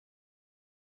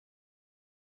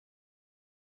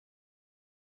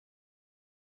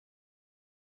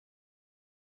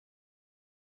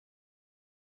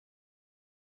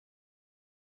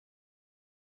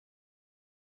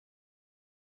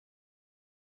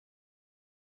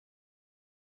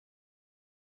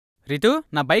రితు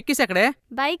నా bike kiss ఎక్కడే?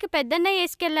 Bike పెద్దన్న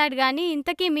వేసుకెళ్ళాడు గాని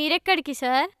ఇంతకీ మీరెక్కడికి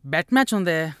సార్? బెట్ మ్యాచ్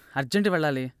ఉందే, అర్జెంట్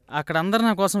వెళ్ళాలి. అక్కడ అందరు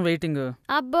నా కోసం వెయిటింగ్.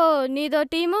 అబ్బో నీదో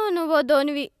టీము నువ్వో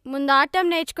ధోనివి. ముందు ఆటం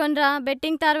నేర్చుకొనిరా,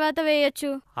 బెట్టింగ్ తర్వాత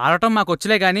వేయొచ్చు. ఆడటం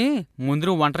మాకొచ్చులే గాని ముందు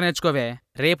నువ్వు వంట నేర్చుకోవే.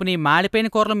 రేపు నీ మాడిపోయిన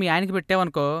కూరలు మీ ఆయనకి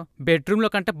పెట్టావనుకో బెడ్రూమ్ లో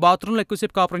కంటే బాత్రూమ్ లో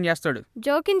ఎక్కువసేపు కాపురం చేస్తాడు.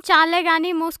 జోకిన్ చాలే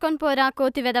గాని మూసుకొని పోరా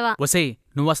కోతి వెదవా. ఒసై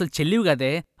నువ్వు అసలు చెల్లివి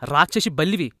కదే, రాక్షసి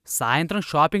బల్లివి. సాయంత్రం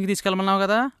షాపింగ్ తీసుకెళ్ళమన్నావు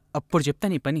కదా, అప్పుడు చెప్తా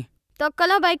నీ పని.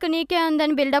 తొక్కలో బైక్ నీకే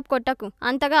ఉందని బిల్డప్ కొట్టకు.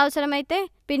 అంతగా అవసరమైతే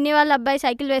పిన్ని వాళ్ళ అబ్బాయి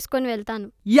సైకిల్ వేసుకొని వెళ్తాను.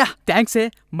 యా థ్యాంక్సే,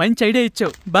 మంచి ఐడియా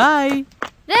ఇచ్చావు. బాయ్.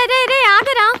 రే రే రే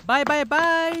ఆగరా. Bye bye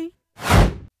bye.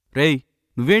 రేయ్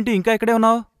నువ్వేంటి ఇంకా ఇక్కడే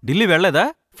ఉన్నావు? ఢిల్లీ వెళ్ళలేదా?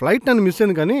 ఫ్లైట్ నన్ను మిస్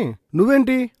అయింది కానీ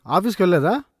నువ్వేంటి ఆఫీస్కి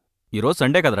వెళ్ళలేదా? ఈరోజు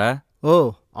సండే కదరా. ఓ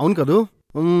అవును కదూ.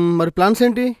 మరి ప్లాన్స్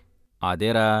ఏంటి?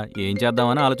 అదేరా ఏం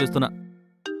చేద్దామని ఆలోచిస్తున్నా.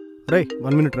 రేయ్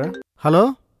 1 minute రా. హలో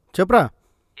చెప్పరా.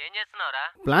 ఏం చేస్తున్నావురా?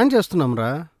 ప్లాన్ చేస్తున్నాం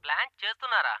రా. ప్లాన్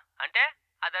చేస్తున్నారా అంటే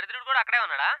ఆ దరిద్రుడు కూడా అక్కడే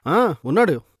ఉన్నాడా?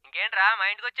 ఉన్నాడు. ఇంకేంట్రా మా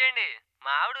ఇంటికి వచ్చేయండి,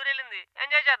 మా ఆవిడ ఊరెళ్ళింది,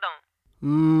 ఎంజాయ్ చేద్దాం.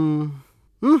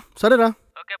 సరేరా.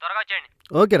 ఓకే త్వరగా వచ్చేయండి.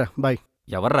 ఓకేరా బాయ్.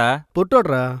 ఎవర్రా?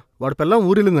 పొట్టోడ్రా, వాడు పెళ్ళాం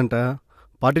ఊరెళ్ళిందంట,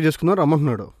 పార్టీ చేసుకున్నావు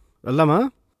రమ్మంటున్నాడు. వెళ్దామా?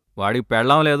 వాడికి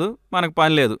పెళ్ళాం లేదు, మనకు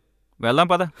పని లేదు, వెళ్దాం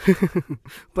పద.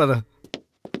 పద.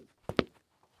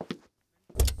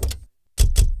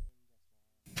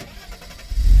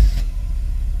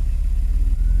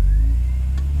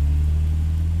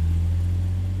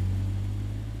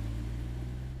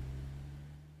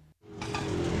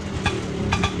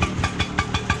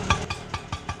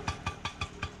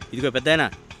 ఇదిగో పెద్దాయనా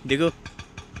దిగు.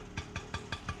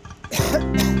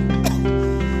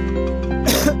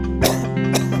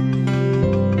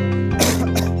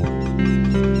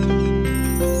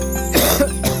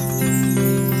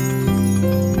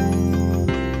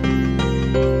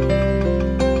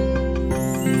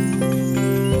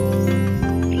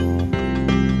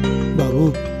 బాబు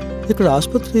ఇక్కడ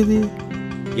ఆసుపత్రి ఇది.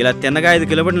 ఇలా తిన్నగా 5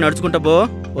 కిలోమీటర్లు నడుచుకుంటా పో,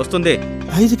 వస్తుంది.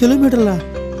 5 కిలోమీటర్లా?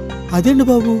 అదేంటి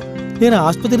బాబు, నేను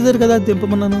ఆసుపత్రి దగ్గర కదా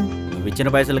దింపమన్నాను. నువ్వు ఇచ్చిన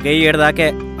పైసలకే 7 దాకే,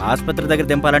 ఆసుపత్రి దగ్గర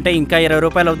దింపాలంటే ఇంకా 20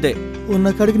 రూపాయలు అవుద్ది.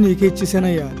 ఉన్న కాడికి నీకే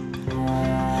ఇచ్చేసానయ్యా.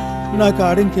 నా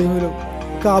కాడ ఇంకేమీ లేవు,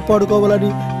 కాపాడుకోవాలని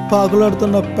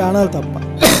పాకులాడుతున్న ప్రాణాలు తప్ప.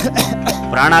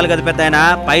 ప్రాణాలు కదా పెద్దాయనా,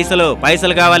 పైసలు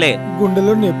పైసలు కావాలి.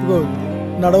 గుండెలో నొప్పిగా ఉంది,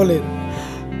 నడవలేదు.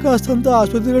 కాస్తంత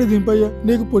ఆసుపత్రి కూడా దింపయ్యా,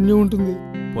 నీకు పుణ్యం ఉంటుంది.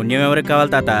 పుణ్యం ఎవరికి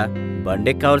కావాలి తాత?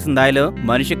 బండికి కావాల్సిన దాయిలు,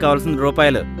 మనిషికి కావాల్సిన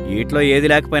రూపాయలు, వీటిలో ఏది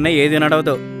లేకపోయినా ఏది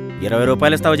నడవదు. 20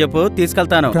 రూపాయలు ఇస్తావు చెప్పు,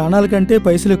 తీసుకెళ్తాను. ప్రాణాల కంటే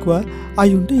పైసలు ఎక్కువ,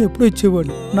 అవి ఉంటే ఎప్పుడు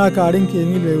ఇచ్చేవాడు. నా కాడ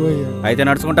ఇంకేమీ లేవయ్యా. అయితే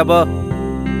నడుచుకుంటా పో.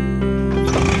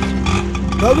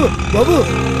 బాబు బాబు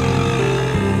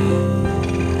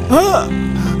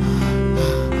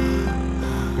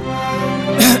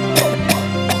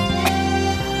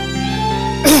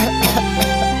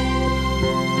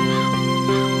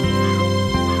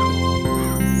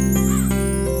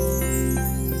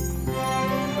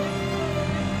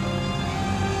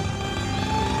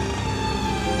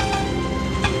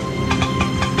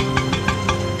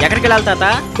ఎక్కడికి వెళ్ళాలి తాత?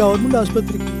 గవర్నమెంట్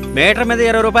ఆసుపత్రికి. మీటర్ మీద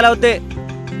 20 రూపాయలు అవుతాయి.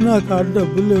 నా కాడ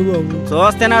డబ్బులు లేవు బాబు.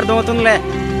 చూస్తేనే అర్థమవుతుందిలే.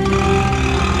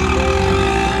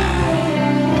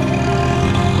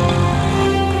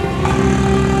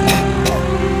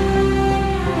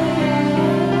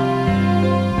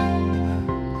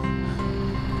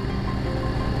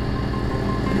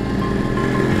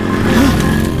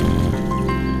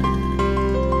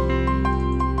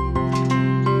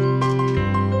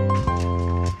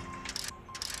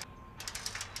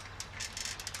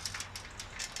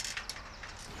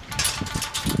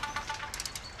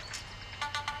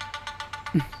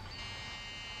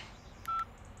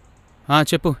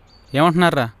 చెప్పు,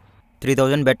 ఏమంటున్నారా?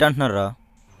 3000 బెట్ అంటున్నారా?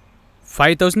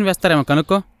 5000 వేస్తారేమో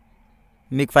కనుక్కో.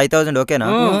 మీకు 5000 ఓకేనా?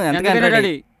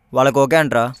 వాళ్ళకి ఓకే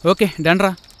అంటరా? ఓకే డన్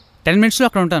రా, 10 minutesలో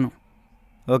అక్కడ ఉంటాను.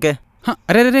 ఓకే.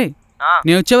 అరే రే,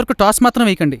 నేను వచ్చే వరకు టాస్ మాత్రం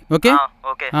వేయకండి. Okay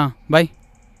bye.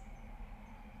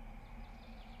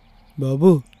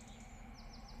 బాబు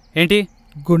ఏంటి?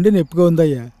 గుండె నొప్పిగా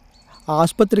ఉందయ్యా,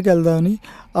 ఆసుపత్రికి వెళ్దామని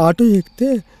ఆటో ఎక్కితే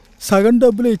సగం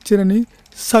డబ్బులు ఇచ్చారని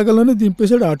సగంలోనే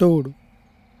దింపేశాడు ఆటోవాడు.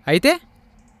 అయితే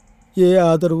ఏ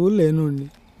ఆధారము లేనుండి,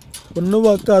 ఉన్న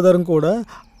ఒక్క ఆధారం కూడా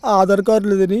ఆధార్ కార్డు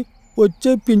లేదని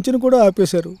వచ్చే పింఛను కూడా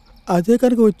ఆపేశారు. అదే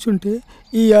కనుక వచ్చి ఉంటే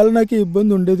ఈవేళ నాకు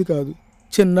ఇబ్బంది ఉండేది కాదు.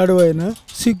 చిన్నాడు అయినా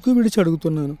సిగ్గు విడిచి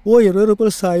అడుగుతున్నాను, ఓ 20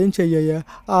 రూపాయలు సాయం చెయ్యయ్యా,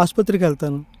 ఆసుపత్రికి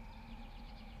వెళ్తాను.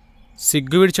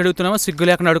 సిగ్గు విడిచి అడుగుతున్నావా, సిగ్గు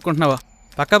లేకుండా అడుక్కుంటున్నావా?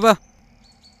 పక్కబా.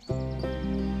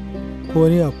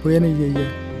 పోనీ అప్పుడైనా ఇయ్యయ్యా,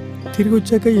 తిరిగి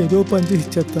వచ్చాక ఏదో పని చేసి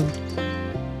ఇచ్చేస్తాను.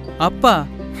 అప్పా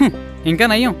ఇంకా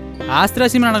నయ్యం, ఆస్తి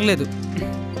రాసి మనం అడగలేదు.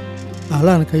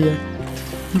 అలా అనకయ్యా,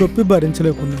 నొప్పి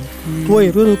భరించలేకున్నాను. ఓ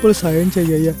 20 రూపాయలు సాయం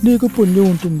చెయ్యయ్యా, నీకు పుణ్యం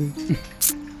ఉంటుంది.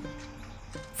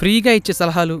 ఫ్రీగా ఇచ్చే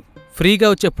సలహాలు, ఫ్రీగా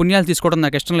వచ్చే పుణ్యాలు తీసుకోవడం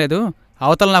నాకు ఇష్టం లేదు.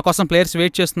 అవతల నా కోసం ప్లేయర్స్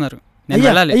వెయిట్ చేస్తున్నారు. నేను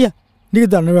వెళ్ళాలి. అయ్యా నీకు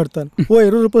దండం పెడతాను. ఓ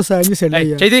 20 రూపాయలు సాయం చేసి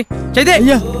అయ్యా. చైతే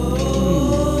అయ్యా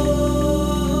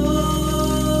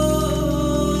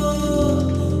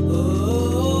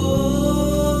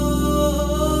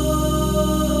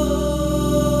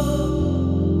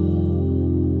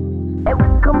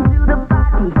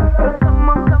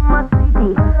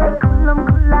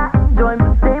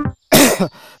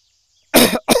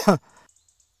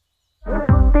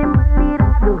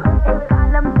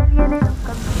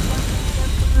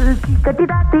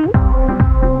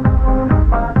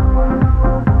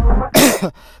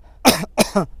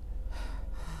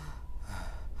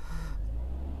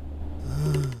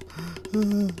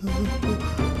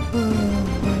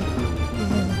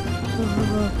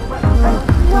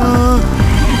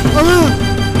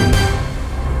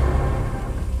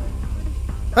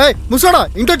ముసోడా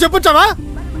ఇంట్లో చెప్పొచ్చావా?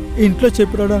 ఇంట్లో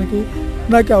చెప్పడానికి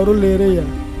నాకెవరూ లేరయ్యా.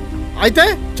 అయితే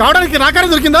చావడానికి నాకారే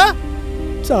దొరికిందా?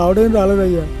 చావడం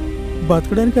రాలేదయ్యా,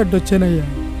 బతకడానికి అడ్డొచ్చానయ్యా.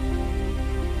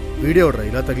 వీడియో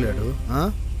ఇలా తగిలాడు.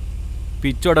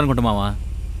 పిచ్చోడు అనుకుంటా మావా.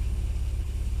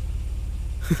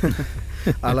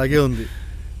 అలాగే ఉంది.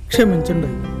 క్షమించండి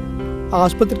అయ్యా,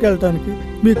 ఆసుపత్రికి వెళ్ళటానికి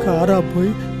మీ కారు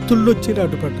ఆపోయి తుళ్ళొచ్చి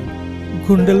అడ్డుపడ్డాను.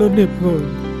 గుండెలో నొప్పిగా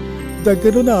ఉంది.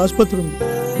 దగ్గరలోనే ఆసుపత్రి ఉంది,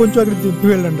 కొంచెం అక్కడికి దింపి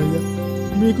వెళ్ళండి అయ్యా,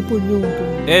 మీకు పుణ్యం ఉంటుంది.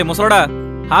 ఏ ముసలోడా,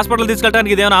 హాస్పిటల్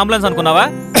తీసుకెళ్ళడానికి ఇదేమైనా అంబులెన్స్ అనుకున్నావా?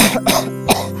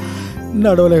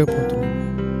 నడవలేకపోతున్నాను.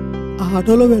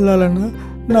 ఆటోలో వెళ్ళాలన్నా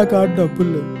నాకు ఆ డబ్బులు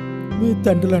లేవు. మీ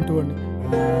తండ్రి లాంటి వాడిని,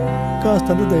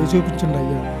 కాస్తంత దయ చూపించండి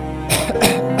అయ్యా.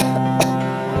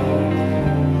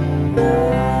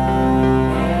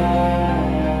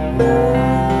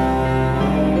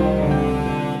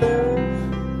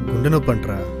 గుండె నొప్పి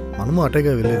అంటరా, మనము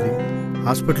అటేగా వెళ్ళేది.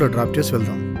 హాస్పిటల్లో డ్రాప్ చేసి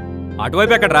వెళ్దాం.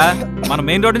 అటువైపు ఎక్కడరా? మనం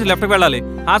మెయిన్ రోడ్ నుంచి లెఫ్ట్కి వెళ్ళాలి,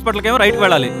 హాస్పిటల్కి ఏమో రైట్కి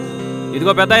వెళ్ళాలి.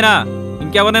 ఇదిగో పెద్ద అయినా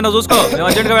ఇంకెవరినైనా చూసుకో, మేము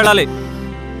అర్జెంట్గా వెళ్ళాలి.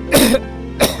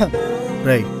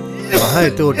 రై మహా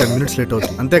అయితే ఓ 10 minutes లేట్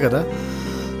అవుతుంది, అంతే కదా?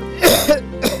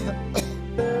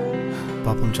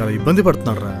 పాపం చాలా ఇబ్బంది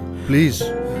పడుతున్నాడు రా, ప్లీజ్.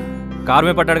 కారు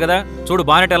మీద పట్టాడు కదా, చూడు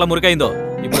బానెట్ ఎలా మురికైందో.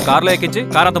 ఇప్పుడు కారులో ఎక్కించి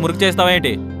కారు అంతా మురికి చేస్తావా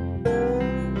ఏంటి?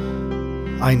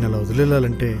 ఆయన అలా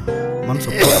వదిలేయాలంటే మన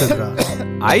సపోర్ట్రా.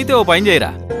 అయితే ఓ పని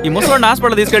చేయరా, ఈ ముసలోడిని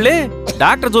హాస్పిటల్ తీసుకెళ్ళి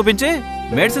డాక్టర్ చూపించి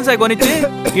మెడిసిన్స్ అవి కొనిచ్చి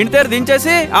ఇంటి దగ్గర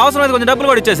దించేసి అవసరమైతే కొంచెం డబ్బులు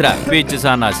కూడా ఇచ్చేసిరా. పిచ్చి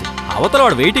సన్నాసి, అవతల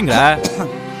వాడు వెయిటింగ్ రా.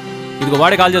 ఇదిగో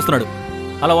వాడే కాల్ చేస్తున్నాడు.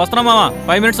 అలా వస్తున్నాం మామా,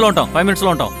 5 minutes ఉంటాం, 5 minutes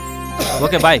ఉంటాం.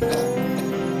 Okay bye.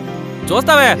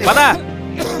 చూస్తావే పదా.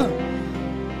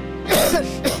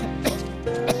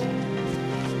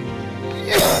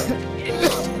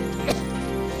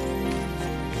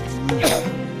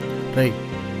 రై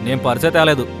నేను పరిచయ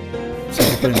తేలేదు.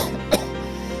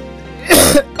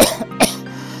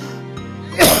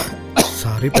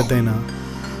 సారీ పెద్దయినా,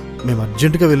 మేము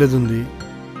అర్జెంటుగా వెళ్ళేది ఉంది,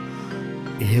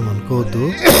 ఏమనుకోవద్దు.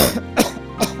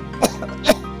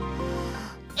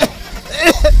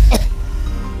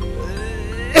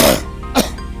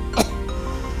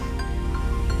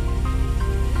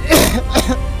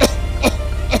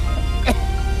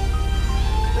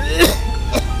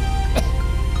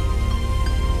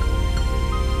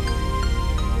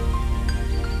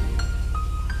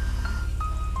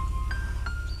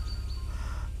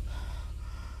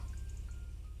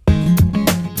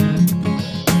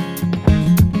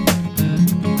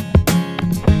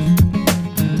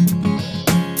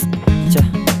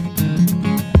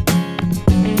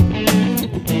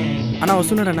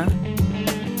 వస్తున్నాడన్నా.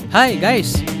 Hi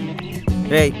guys.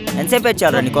 రే ఎంతసేపు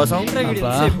వచ్చారా నీకోసం?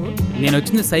 నేను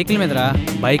వచ్చింది సైకిల్ మీదరా,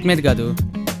 బైక్ మీద కాదు,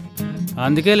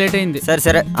 అందుకే లేట్ అయింది. సరే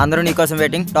సరే, అందరూ నీకోసం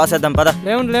వెయిటింగ్. టాస్ వేద్దాం పద.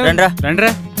 రండ్రా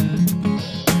రండ్రా.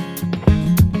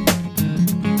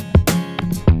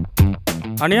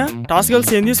 అనియా టాస్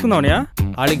గెలిచి ఏం తీసుకుందాం అనియా?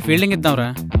 వాళ్ళకి ఫీల్డింగ్ ఇద్దాంరా.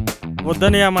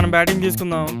 వద్దనియా, మనం బ్యాటింగ్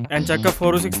తీసుకుందాం. అండ్ చక్క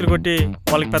 4 6 కొట్టి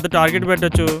వాళ్ళకి పెద్ద టార్గెట్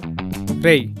పెట్టచ్చు.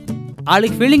 రేయ్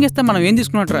వాళ్ళకి ఫీల్డింగ్ ఇస్తే మనం ఏం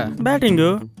తీసుకున్నట్రా? బ్యాటింగ్.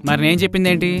 మరి నేను చెప్పింది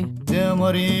ఏంటి?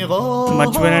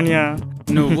 మర్చిపోయానియా.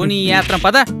 నువ్వు నీ యాత్ర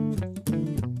పద.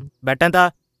 బెట్ ఎంత?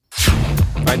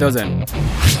 5000.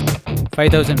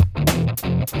 5000.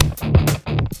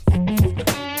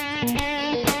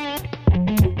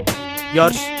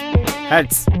 Yours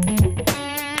heads.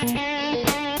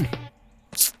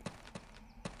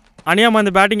 అనియా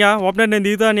మంది బ్యాటింగా? ఓపెనర్ నేను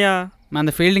దిగుతా అనియా.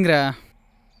 మంది ఫీల్డింగ్ రా.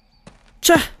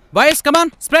 Boys come on,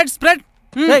 spread spread.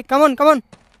 Hey, come on.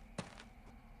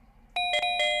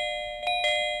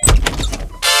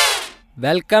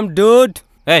 Welcome Dude.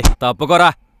 ఏయ్ తప్పుకోరా.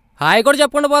 హాయ్ కూడా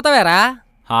చెప్పకుండా పోతావేరా?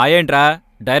 హాయ్ ఏంట్రా,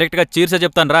 డైరెక్ట్ గా చీర్సే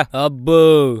చెప్తాను రా. అబ్బో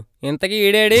ఇంతకీ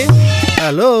ఈడేడి?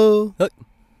 హలో,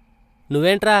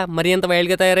 నువ్వేంట్రా మరి ఇంత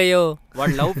వైల్డ్గా తయారయ్యో?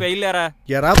 వాడు లవ్ ఫెయిల్యారా?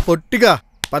 ఎరా పొట్టిగా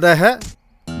పదహే.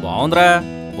 బాగుందిరా,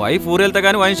 వైఫ్ ఊరెళ్తే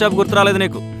గానీ వైన్ షాప్ గుర్తు రాలేదు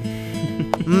నీకు.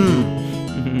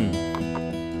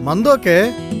 మందోకే,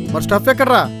 మరి స్టఫ్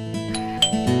ఎక్కడ్రా?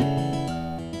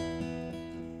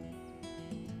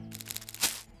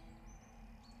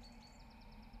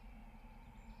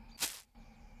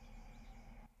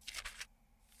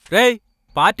 రేయ్,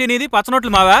 పార్టీ నీది,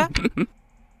 పచ్చనోట్లు మావా?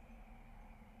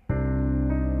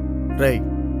 రై,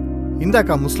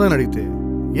 ఇందాక ముసలాన్ని అడిగితే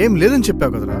ఏం లేదని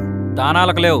చెప్పావు కదరా?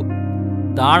 దానాలకు లేవు,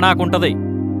 దానాకుంటది.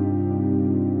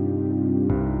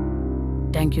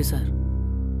 Thank you sir.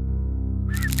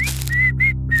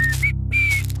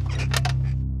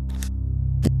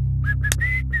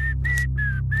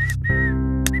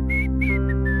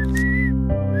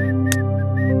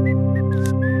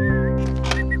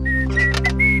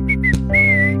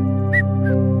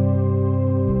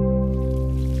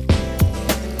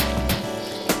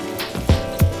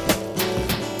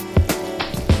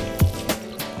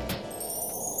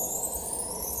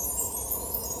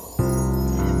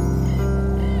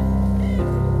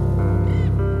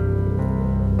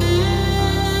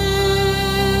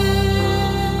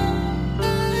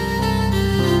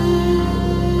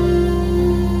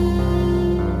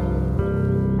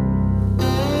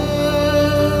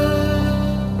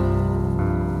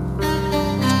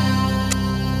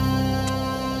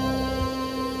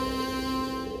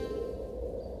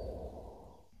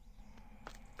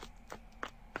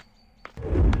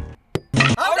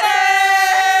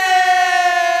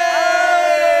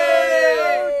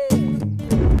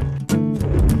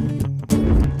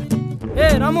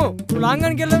 రాము, నువ్వు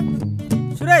లాంగానికి వెళ్ళు.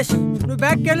 సురేష్, నువ్వు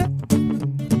బ్యాక్కి వెళ్ళు.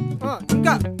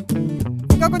 ఇంకా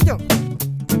ఇంకా కొంచెం.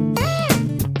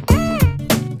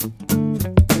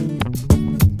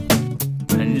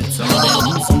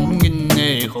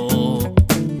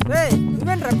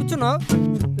 నువ్వేంట్రా కూర్చున్నావు?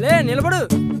 లే, నిలబడు.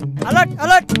 Alert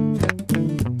alert.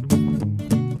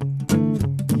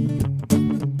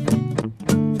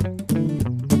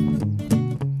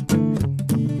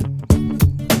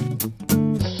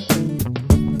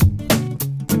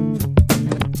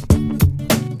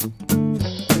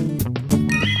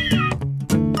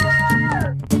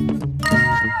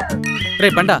 రే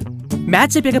బండా,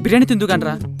 మ్యాచ్ అయిపోయాక బిర్యానీ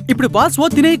తిందుగానరా, ఇప్పుడు బాల్స్ ఓ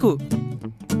తినేయకు.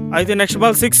 అయితే నెక్స్ట్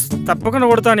బాల్ 6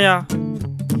 తప్పకుండా కొడతానయా.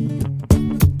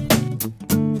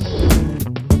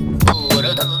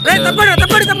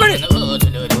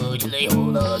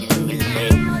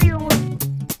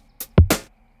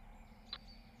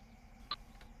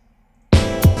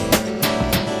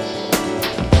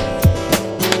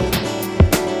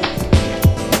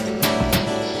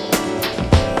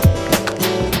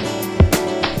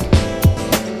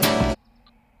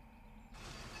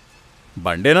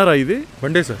 బండేనారా ఇది?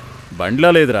 బండే సార్. బండిలా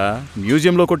లేదురా,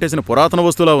 మ్యూజియంలో కొట్టేసిన పురాతన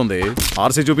వస్తువులా ఉంది.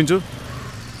 ఆర్సీ చూపించు.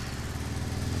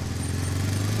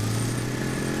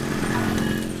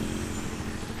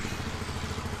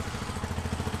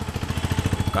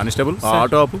 కానిస్టేబుల్, ఆ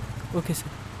ఆటో ఆపు. Okay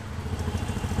sir.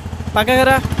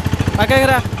 పక్కగరా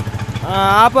పక్కగరా.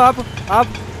 ఆపు ఆపు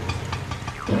ఆపు.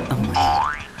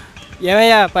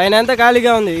 ఏమయ్యా, పైన అంతా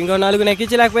ఖాళీగా ఉంది, ఇంకో 4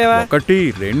 నెక్కించలేకపోయావా? 1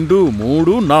 2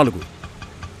 3 4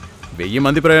 1000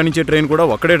 మంది ప్రయాణించే ట్రైన్ కూడా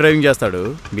ఒక్కడే డ్రైవింగ్ చేస్తాడు.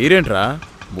 మీరేంట్రా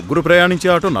 3 ప్రయాణించే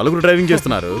ఆటో 4 డ్రైవింగ్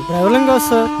చేస్తున్నారు? డ్రైవింగ్ కాదు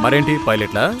సార్. మరేంటి,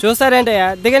 పైలట్లా? చూస్తారేంటయ్యా,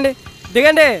 దిగండి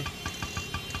దిగండి.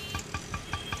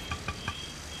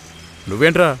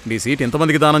 నువ్వేంట్రా నీ సీట్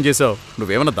ఇంతమందికి దానం చేసావు?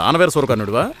 నువ్వేమన్నా దానవేర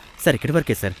సొరకన్నుడువా? సార్ ఇక్కడి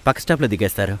వరకే సార్, పక్క స్టాప్లో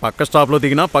దిగేస్తారు. పక్క స్టాప్లో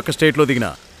దిగినా, పక్క స్టేట్లో దిగినా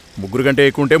 3 కంటే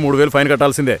ఎక్కువ ఉంటే 3000 ఫైన్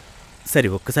కట్టాల్సిందే. సరే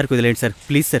ఒక్కసారి కుదిలేండి sir,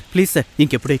 please sir, please sir,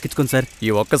 ఇంకెప్పుడు ఎక్కించుకోండి సార్.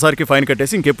 ఈ ఒక్కసారికి ఫైన్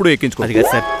కట్టేసి ఇంకెప్పుడు ఎక్కించుకో. అది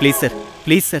కాదు sir, please sir,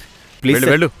 please sir, please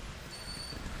వెళ్ళు.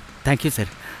 Thank you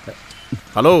sir.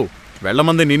 హలో,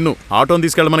 వెళ్ళమంది నిన్ను, ఆటోని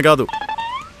తీసుకెళ్ళమని కాదు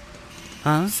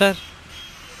సార్.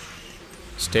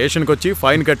 స్టేషన్కి వచ్చి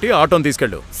ఫైన్ కట్టి ఆటోని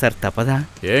తీసుకెళ్ళు. సార్ తప్పదా?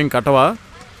 ఏం కట్టవా?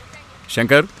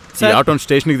 శంకర్, ఈ ఆటోని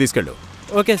స్టేషన్కి తీసుకెళ్ళు.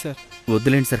 Okay sir.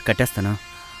 వద్దులేండి సార్, కట్టేస్తాను.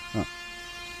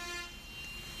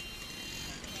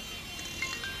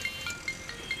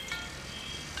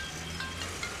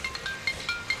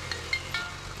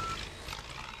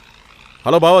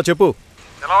 హలో బావా, చెప్పు.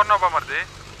 ఎలా ఉన్నావు బామర్ది?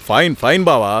 ఫైన్ ఫైన్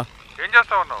బావా. ఏం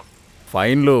చేస్తా ఉన్నావు?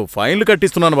 ఫైన్లు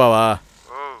కట్టిస్తున్నాను బావా.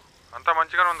 ఓ, అంతా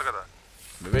మంచిగానే ఉంది కదా.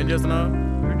 నువ్వేం చేస్తున్నావు?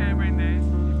 డ్యూటీ అయిపోయింది,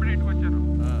 ఇప్పుడు ఇంటికి వచ్చాను.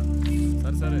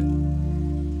 సరే సరే.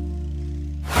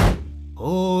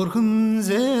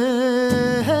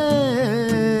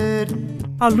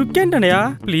 ఆ లుక్ ఏంటనయా?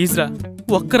 ప్లీజ్ రా,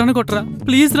 ఒక్కరని కొట్టరా,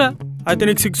 ప్లీజ్ రా. అయితే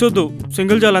నీకు 6 వద్దు,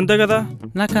 సింగిల్ చాలు, అంతే కదా?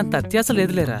 నాకంత అత్యాస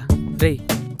లేదులేరా. రేయ్,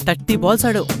 30 బాల్స్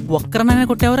ఆడు, ఒక్కరనైనా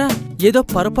కొట్టావరా? ఏదో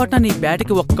పొరపాటున నీ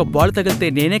బ్యాట్కి ఒక్క బాల్ తగిలితే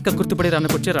నేనే కక్కుర్తిపడి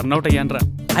రన్నుకొచ్చి రన్అట్ అయ్యానరా.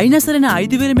 అయినా సరే నా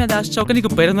 5,000 మీద ఆశ చౌక నీకు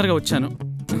బైరందరగా వచ్చాను.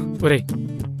 ఒరే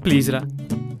ప్లీజ్ రా,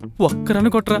 ఒక్క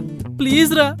రన్ను కొట్టరా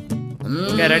ప్లీజ్ రా.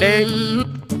 రెడీ?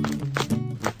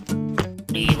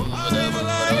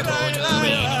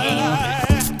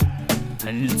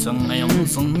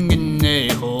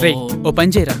 ఓ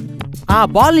పని చేయరా, ఆ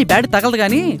బాల్ నీ బ్యాట్ తగలదు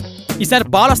కానీ ఈసారి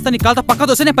బాల్ వస్తా నీ కాలుతో పక్క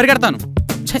దోస్తే నేను పరిగెడతాను.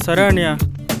 సరే అన్నయ్య.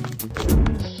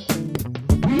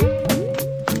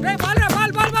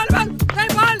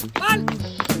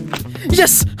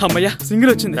 ఎస్ అమ్మయ్యా, సింగిల్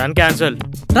వచ్చింది. Run cancel.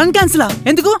 రన్ క్యాన్సిలా?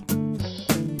 ఎందుకు?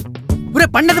 ఒరే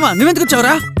పండదమా, నువ్వెందుకు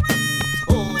వచ్చావురా?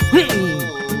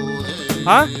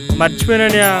 మర్చిపోయినా.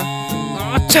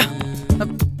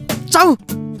 చావు.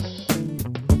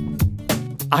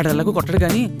 ఆడలకు కొట్టడు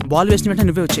కానీ బాల్ వేసిన వెంటనే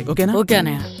నువ్వే వచ్చాయి. ఓకేనా? ఓకే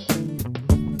అన్నయ్య.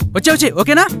 వచ్చే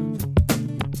ఓకేనా?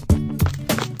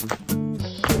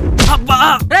 అబ్బా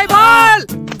బాల్!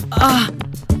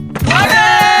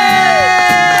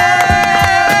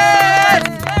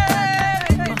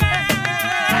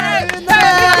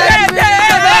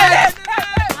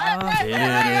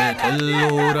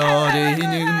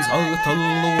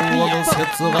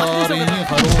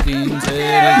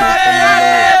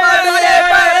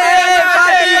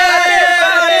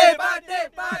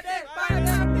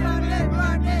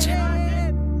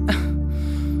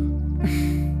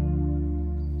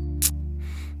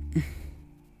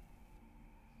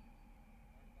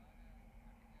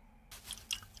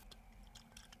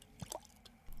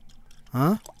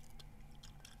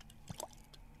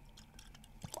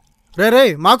 రే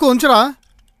మాకు ఉంచరా.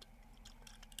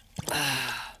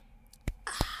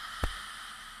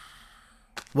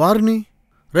 వారిని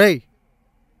రేయ్,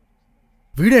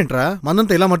 వీడేంట్రా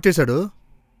మనంతా ఇలా మర్చేశాడు.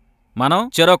 మనం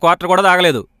చెరో క్వార్టర్ కూడా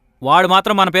తాగలేదు, వాడు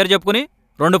మాత్రం మన పేరు చెప్పుకుని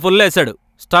 2 ఫుల్లు వేసాడు.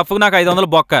 స్టఫ్కు నాకు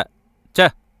 500 బొక్క. చే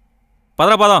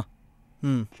పదరా పదం.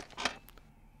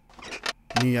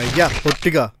 నీ అయ్యా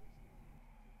పొట్టిగా.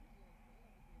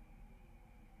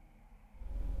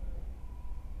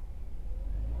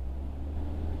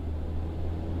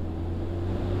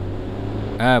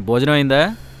 భోజనం అయిందా?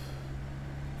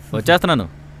 వచ్చేస్తున్నాను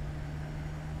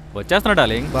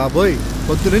డార్లింగ్. బాబోయ్,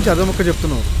 పొద్దు నుంచి అదే మొక్క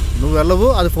చెప్తున్నావు, నువ్వు వెళ్ళవు,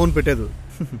 అది ఫోన్ పెట్టేదు.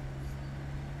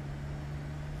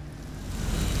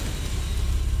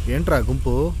 ఏంట్రా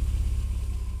గుంపు?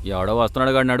 ఎవడో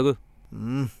వస్తున్నాడు గాడిని అడుగు.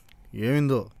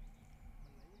 ఏమిందో.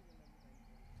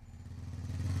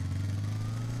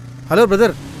 Hello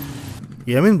brother.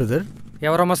 ఏమైంది బ్రదర్?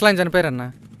 ఎవరో ముసలాయన చనిపోయారన్నా.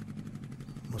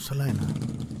 ముసలాయన?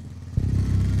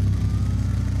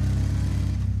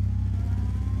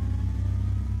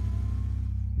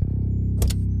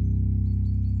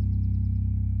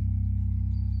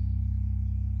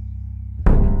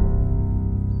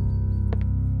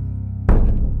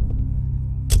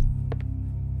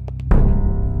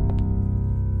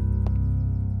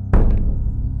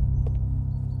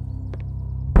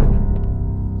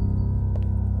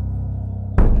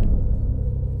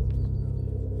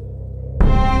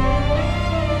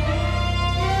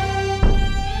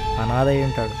 అనాథ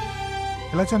ఉంటాడు.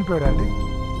 ఎలా చనిపోయాడు అండి?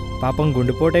 పాపం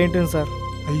గుండెపోటు ఏంటి సార్?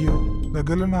 అయ్యో,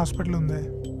 దగ్గరలోనే హాస్పిటల్ ఉంది,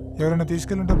 ఎవరైనా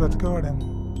తీసుకెళ్ళుంటే బ్రతికేవాడేమో.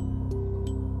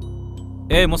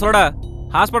 ఏ ముసలోడా,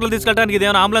 హాస్పిటల్ తీసుకెళ్ళడానికి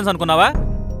ఇదేమైనా అంబులెన్స్ అనుకున్నావా?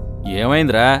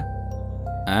 ఏమైందిరా?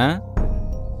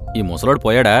 ఈ ముసలోడు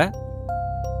పోయాడా?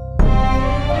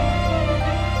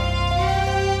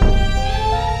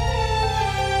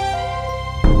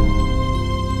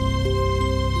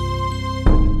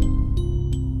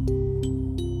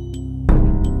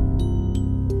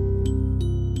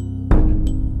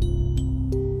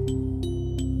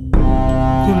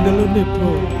 గుండెలో నొప్పి,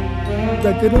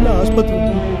 దగ్గరలో ఆసుపత్రి,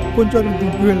 కొంచెం అక్కడ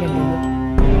దింపి వెళ్ళండి.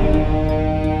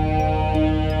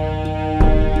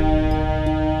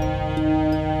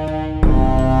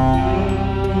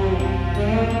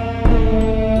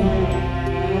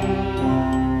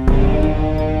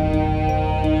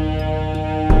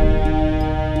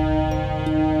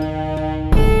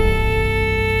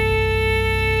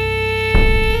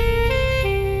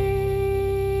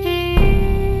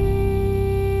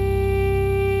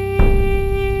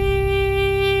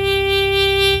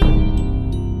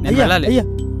 అయ్యా,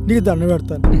 నీకు దండ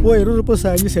పెడతాను, ఓ 20 రూపాయలు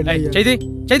సాయం చేసేయండి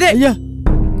అయ్యా.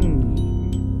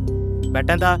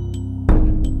 బెట్టంతా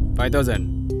 5,000.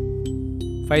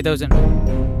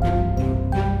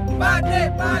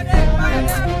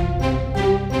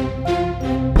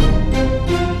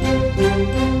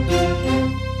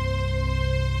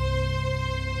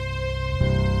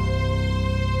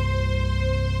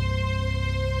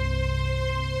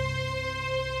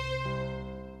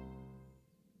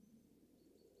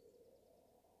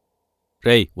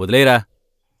 రేయ్ వదిలేయరా,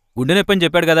 గుండె నొప్పని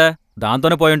చెప్పాడు కదా,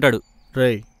 దాంతోనే పోయి ఉంటాడు.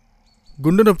 రేయ్,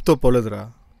 గుండె నొప్పితో పోలేదురా,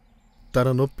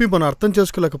 తన నొప్పి మనం అర్థం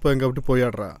చేసుకోలేకపోయాం కాబట్టి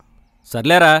పోయాడురా.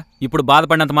 సర్లేరా, ఇప్పుడు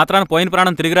బాధపడినంత మాత్రాన పోయిన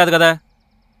ప్రాణం తిరిగిరాదు కదా.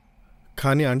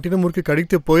 కానీ అంటిన మురికి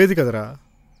కడిగితే పోయేది కదరా.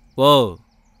 ఓ,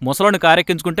 ముసలోడిని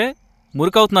కారెక్కించుకుంటే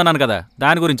మురికవుతున్నాను కదా,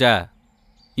 దాని గురించా?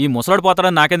 ఈ ముసలోడు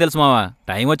పోతాడని నాకేం తెలుసు మావా.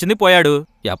 టైం వచ్చింది, పోయాడు.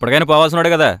 ఎప్పటికైనా పోవాల్సినాడు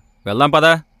కదా. వెళ్దాం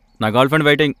పదా, నా గర్ల్ ఫ్రెండ్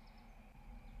వెయిటింగ్.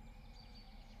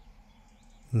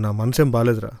 నా మనసేం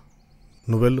బాలేదురా,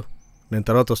 నువ్వెళ్ళు, నేను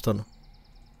తర్వాత వస్తాను.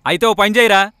 అయితే ఓ పని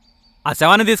చేయరా, ఆ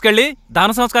శవాన్ని తీసుకెళ్ళి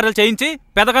దాన సంస్కారాలు చేయించి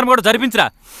పెద్ద కర్మ కూడా జరిపించరా.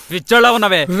 పిచ్చోళ్ళ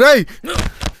ఉన్నవే. రేయ్,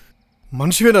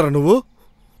 మనిషివేనారా నువ్వు?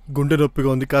 గుండె నొప్పిగా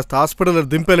ఉంది, కాస్త హాస్పిటల్లో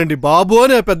దింపేలండి బాబు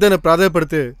అని ఆ పెద్ద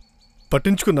ప్రాధాయపడితే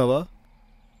పట్టించుకున్నావా?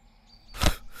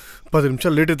 10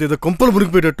 నిమిషాలు లేట్ అయితే ఏదో కొంపలు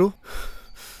మునిగిపోయేటట్టు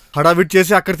హడావిడి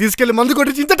చేసి అక్కడ తీసుకెళ్లి మందు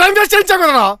కొట్టించి ఇంత టైం వేస్ట్ చేయించావు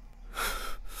కదరా.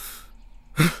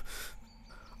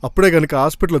 అప్పుడే కనుక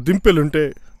హాస్పిటల్లో దింపేలుంటే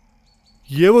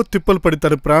ఏవో తిప్పలు పడి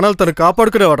తన ప్రాణాలు తను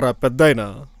కాపాడుకునేవాడు రా పెద్ద ఆయన.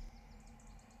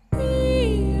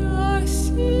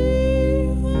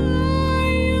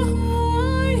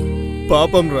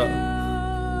 పాపం రా,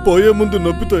 పోయే ముందు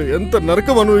నొప్పితో ఎంత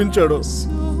నరకం అనుభవించాడో.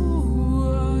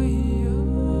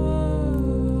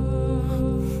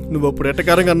 నువ్వు అప్పుడు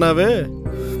ఎట్టకారంగా అన్నావే,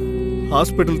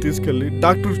 హాస్పిటల్ తీసుకెళ్ళి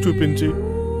డాక్టర్ చూపించి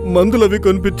మందులు అవి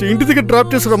కొనిపించి ఇంటి దగ్గర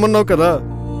డ్రాప్ చేసి రమ్మన్నావు కదా.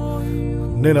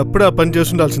 నేను అప్పుడే ఆ పని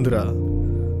చేసి ఉండాల్సిందిరా.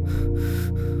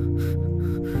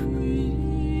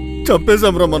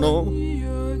 చంపేశాంరా మనం,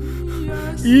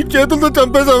 ఈ చేతులతో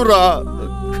చంపేశాంరా.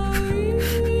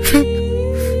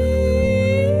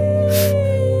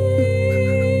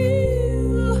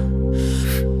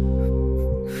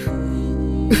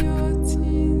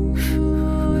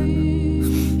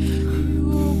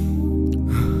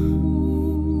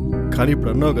 కానీ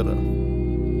ఇప్పుడు అన్నావు కదా,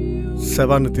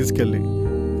 శవాన్ని తీసుకెళ్ళి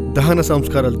దహన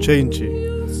సంస్కారాలు చేయించి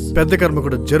పెద్ద కర్మ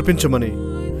కూడా జరిపించమని.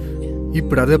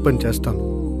 ఇప్పుడు అదే పని చేస్తాను.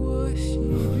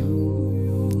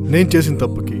 నేను చేసిన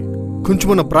తప్పుకి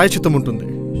కొంచెమన్న ప్రాయశ్చిత్తం ఉంటుంది.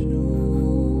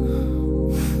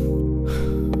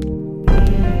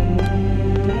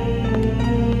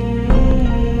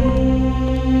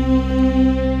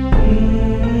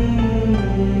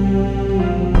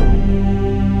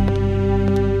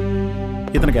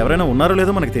 ఇతనికి ఎవరైనా ఉన్నారో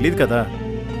లేదో మనకు తెలియదు కదా.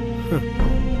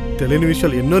 తెలియని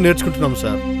విషయాలు ఎన్నో నేర్చుకుంటున్నాం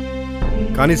సార్,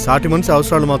 కానీ సాటి మనిషి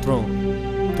అవసరాలు మాత్రం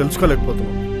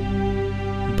తెలుసుకోలేకపోతున్నాం.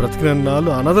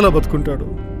 బ్రతికినన్నాళ్ళు అనాథలా బతుకుంటాడు.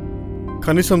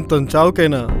 కనీసం తన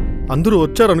చావుకైనా అందరూ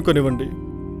వచ్చారనుకోనివ్వండి,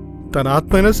 తన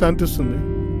ఆత్మైనా శాంతిస్తుంది.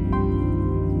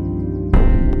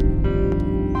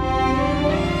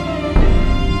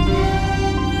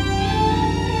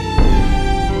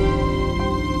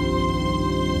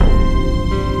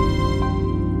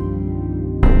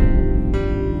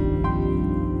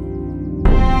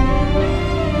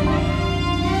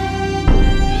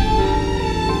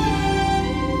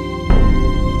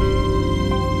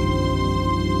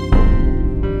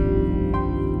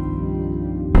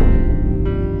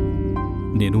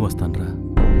 నేను వస్తానురా.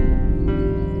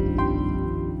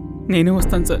 నేను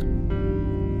వస్తాను సార్.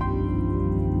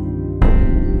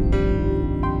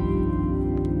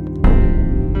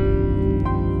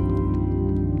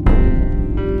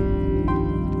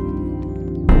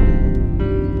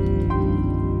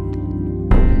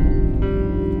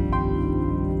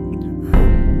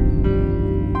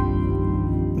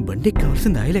 బండికి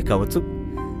కావాల్సింది ఆయిలే కావచ్చు,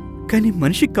 కానీ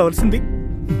మనిషికి కావాల్సింది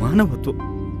మానవత్వం.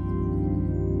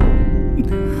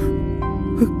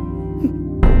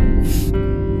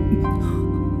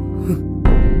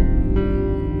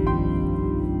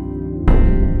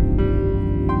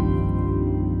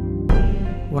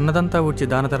 ఉన్నదంతా ఊడ్చి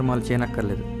దాన ధర్మాలు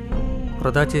చేయనక్కర్లేదు.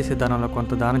 వృధా చేసే దానంలో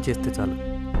కొంత దానం చేస్తే చాలు.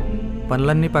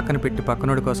 పనులన్నీ పక్కన పెట్టి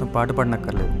పక్కనోడి కోసం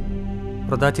పాటుపడనక్కర్లేదు.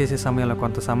 వృధా చేసే సమయంలో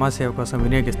కొంత సమాజ సేవ కోసం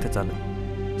వినియోగిస్తే చాలు.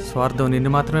 స్వార్థం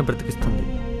నిన్ను మాత్రమే బ్రతికిస్తుంది,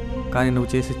 కానీ నువ్వు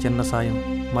చేసే చిన్న సాయం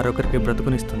మరొకరికి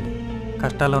బ్రతుకునిస్తుంది.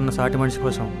 కష్టాల్లో ఉన్న సాటి మనిషి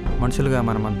కోసం మనుషులుగా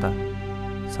మనమంతా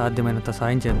సాధ్యమైనంత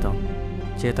సాయం చేద్దాం,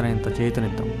 చేతనైనంత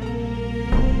చేతునిద్దాం.